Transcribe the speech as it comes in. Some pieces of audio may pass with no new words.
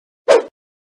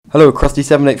Hello,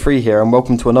 Krusty783 here, and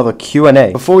welcome to another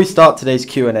Q&A. Before we start today's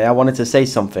Q&A, I wanted to say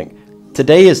something.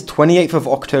 Today is 28th of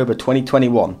October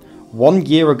 2021. 1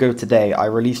 year ago today, I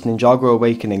released Ninjago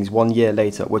Awakenings 1 year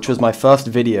later, which was my first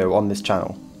video on this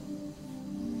channel.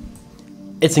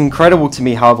 It's incredible to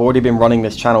me how I've already been running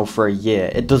this channel for a year.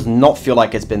 It does not feel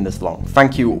like it's been this long.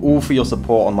 Thank you all for your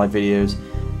support on my videos,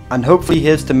 and hopefully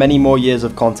here's to many more years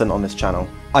of content on this channel.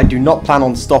 I do not plan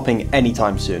on stopping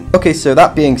anytime soon. Okay, so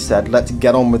that being said, let's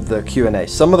get on with the Q&A.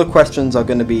 Some of the questions are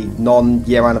going to be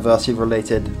non-year anniversary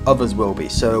related, others will be,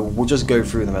 so we'll just go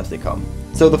through them as they come.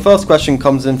 So the first question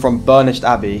comes in from Burnished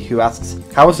Abbey, who asks,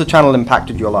 how has the channel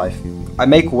impacted your life? I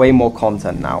make way more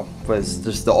content now, was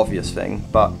just the obvious thing,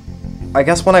 but I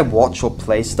guess when I watch or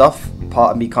play stuff,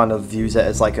 part of me kind of views it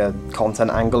as like a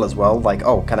content angle as well, like,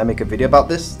 oh, can I make a video about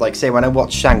this? Like, say when I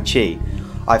watched Shang-Chi,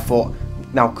 I thought,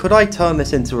 now could I turn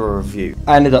this into a review?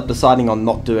 I ended up deciding on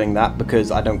not doing that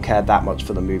because I don't care that much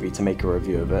for the movie to make a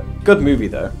review of it. Good movie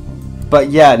though. But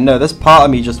yeah, no, this part of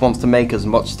me just wants to make as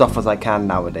much stuff as I can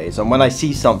nowadays, and when I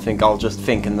see something I'll just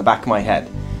think in the back of my head,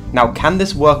 now can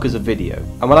this work as a video?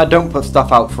 And when I don't put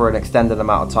stuff out for an extended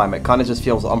amount of time, it kind of just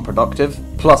feels unproductive.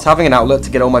 Plus, having an outlet to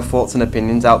get all my thoughts and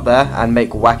opinions out there and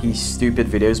make wacky, stupid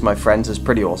videos with my friends is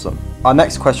pretty awesome. Our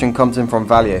next question comes in from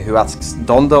Valia, who asks,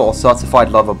 Donda or Certified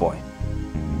Lover Boy?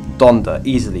 Donda,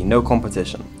 easily, no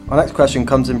competition. Our next question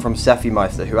comes in from Sephi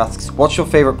Meister, who asks, what's your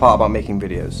favourite part about making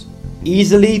videos?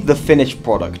 Easily the finished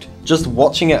product. Just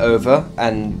watching it over,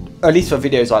 and at least for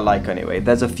videos I like anyway,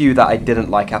 there's a few that I didn't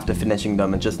like after finishing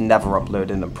them and just never uploaded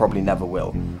and probably never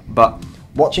will. But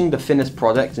watching the finished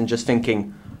product and just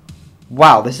thinking,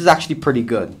 wow, this is actually pretty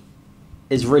good,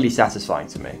 is really satisfying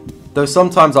to me. Though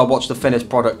sometimes I'll watch the finished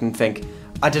product and think,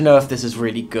 I don't know if this is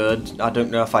really good, I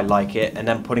don't know if I like it, and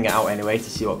then putting it out anyway to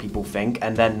see what people think,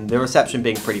 and then the reception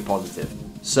being pretty positive.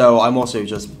 So I'm also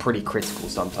just pretty critical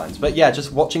sometimes. But yeah,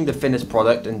 just watching the finished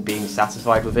product and being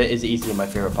satisfied with it is easily my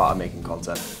favourite part of making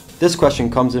content. This question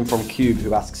comes in from Cube,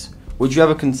 who asks, would you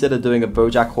ever consider doing a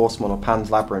BoJack Horseman or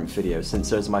Pan's Labyrinth video, since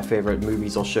those are my favourite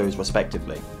movies or shows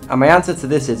respectively? And my answer to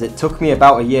this is, it took me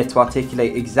about a year to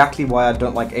articulate exactly why I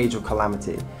don't like Age of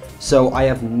Calamity. So I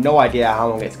have no idea how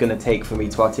long it's going to take for me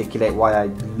to articulate why I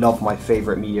love my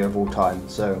favourite media of all time.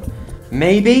 So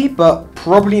maybe, but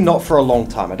probably not for a long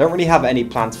time. I don't really have any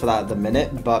plans for that at the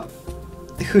minute, but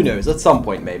who knows, at some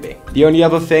point maybe. The only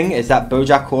other thing is that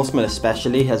BoJack Horseman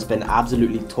especially has been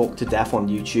absolutely talked to death on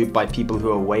YouTube by people who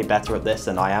are way better at this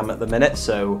than I am at the minute,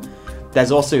 so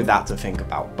there's also that to think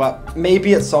about. But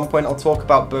maybe at some point I'll talk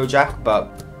about BoJack,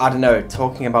 but I don't know,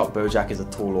 talking about BoJack is a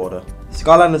tall order.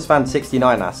 Skylanders fan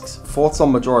 69 asks, thoughts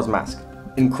on Majora's Mask?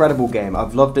 Incredible game,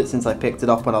 I've loved it since I picked it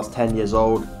up when I was 10 years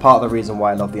old, part of the reason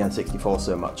why I love the N64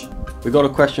 so much. We got a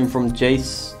question from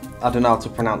Jace, I don't know how to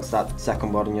pronounce that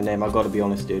second word in your name, I've got to be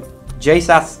honest dude. Jace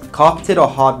asks, carpeted or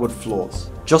hardwood floors?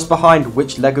 Just behind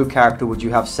which LEGO character would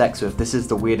you have sex with? This is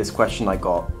the weirdest question I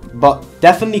got. But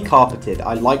definitely carpeted,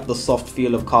 I like the soft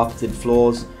feel of carpeted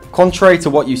floors. Contrary to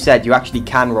what you said, you actually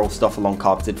can roll stuff along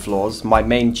carpeted floors. My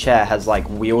main chair has like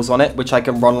wheels on it, which I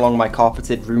can run along my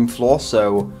carpeted room floor,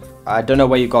 so I don't know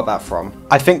where you got that from.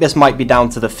 I think this might be down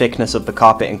to the thickness of the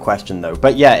carpet in question though.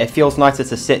 But yeah, it feels nicer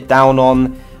to sit down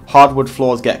on. Hardwood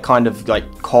floors get kind of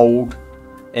like cold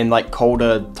in like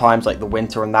colder times like the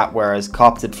winter and that, whereas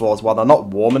carpeted floors, while they're not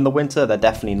warm in the winter, they're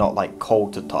definitely not like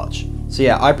cold to touch. So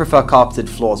yeah, I prefer carpeted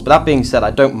floors, but that being said,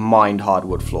 I don't mind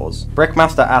hardwood floors.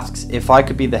 Brickmaster asks, if I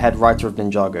could be the head writer of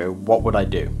Ninjago, what would I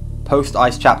do? Post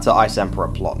Ice Chapter, Ice Emperor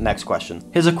plot. Next question.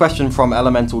 Here's a question from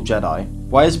Elemental Jedi.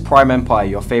 Why is Prime Empire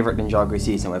your favourite Ninjago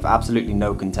season with absolutely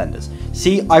no contenders?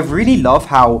 See, I really love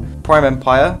how Prime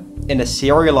Empire, in a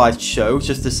serialized show,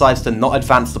 just decides to not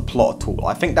advance the plot at all.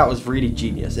 I think that was really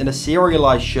genius. In a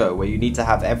serialized show where you need to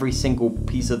have every single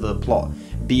piece of the plot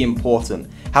be important,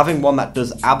 having one that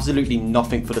does absolutely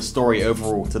nothing for the story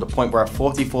overall to the point where a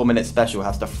 44-minute special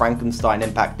has the Frankenstein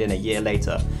impact in a year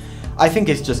later, I think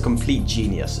it's just complete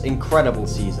genius. Incredible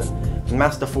season.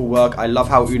 Masterful work. I love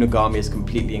how Unagami is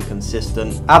completely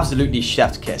inconsistent. Absolutely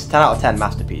chef's kiss. 10 out of 10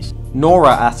 masterpiece. Nora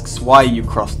asks, why are you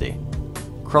Krusty?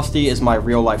 Krusty is my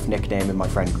real life nickname in my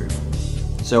friend group.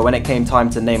 So when it came time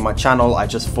to name my channel, I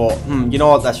just thought, you know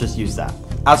what, let's just use that.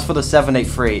 As for the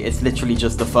 783, it's literally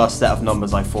just the first set of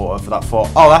numbers I thought of that thought,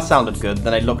 oh, that sounded good.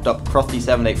 Then I looked up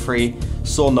Krusty783,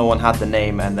 saw no one had the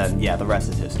name, and then yeah, the rest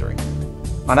is history.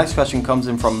 Our next question comes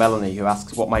in from Melanie, who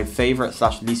asks what my favourite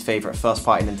 / least favourite first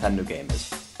party Nintendo game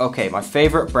is. Okay, my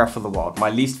favourite, Breath of the Wild. My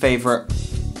least favourite,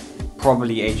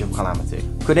 probably Age of Calamity.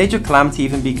 Could Age of Calamity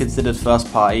even be considered first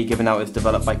party, given how it's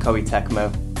developed by Koei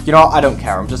Tecmo? You know what, I don't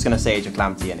care, I'm just going to say Age of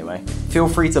Calamity anyway. Feel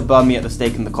free to burn me at the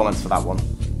stake in the comments for that one.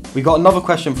 We got another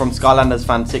question from Skylanders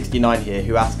fan 69 here,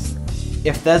 who asks,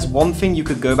 if there's one thing you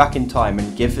could go back in time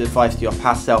and give advice to your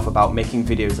past self about making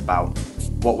videos about,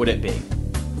 what would it be?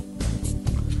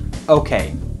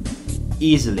 Okay,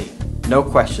 easily, no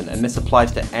question, and this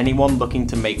applies to anyone looking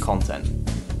to make content.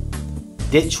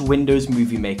 Ditch Windows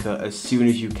Movie Maker as soon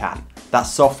as you can. That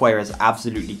software is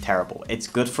absolutely terrible. It's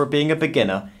good for being a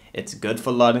beginner, it's good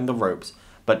for learning the ropes,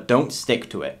 but don't stick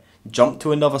to it. Jump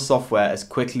to another software as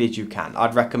quickly as you can.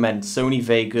 I'd recommend Sony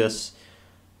Vegas.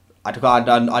 I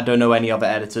don't know any other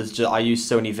editors. I use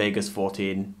Sony Vegas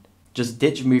 14. Just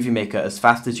ditch Movie Maker as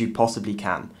fast as you possibly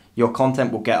can. Your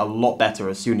content will get a lot better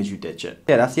as soon as you ditch it.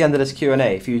 Yeah, that's the end of this Q&A.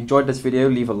 If you enjoyed this video,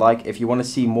 leave a like. If you want to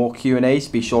see more Q&As,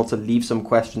 be sure to leave some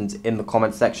questions in the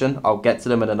comment section. I'll get to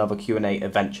them in another Q&A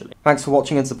eventually. Thanks for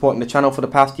watching and supporting the channel for the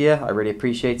past year. I really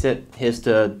appreciate it. Here's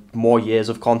to more years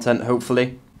of content,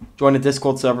 hopefully. Join the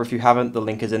Discord server if you haven't. The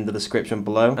link is in the description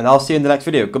below. And I'll see you in the next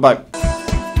video. Goodbye.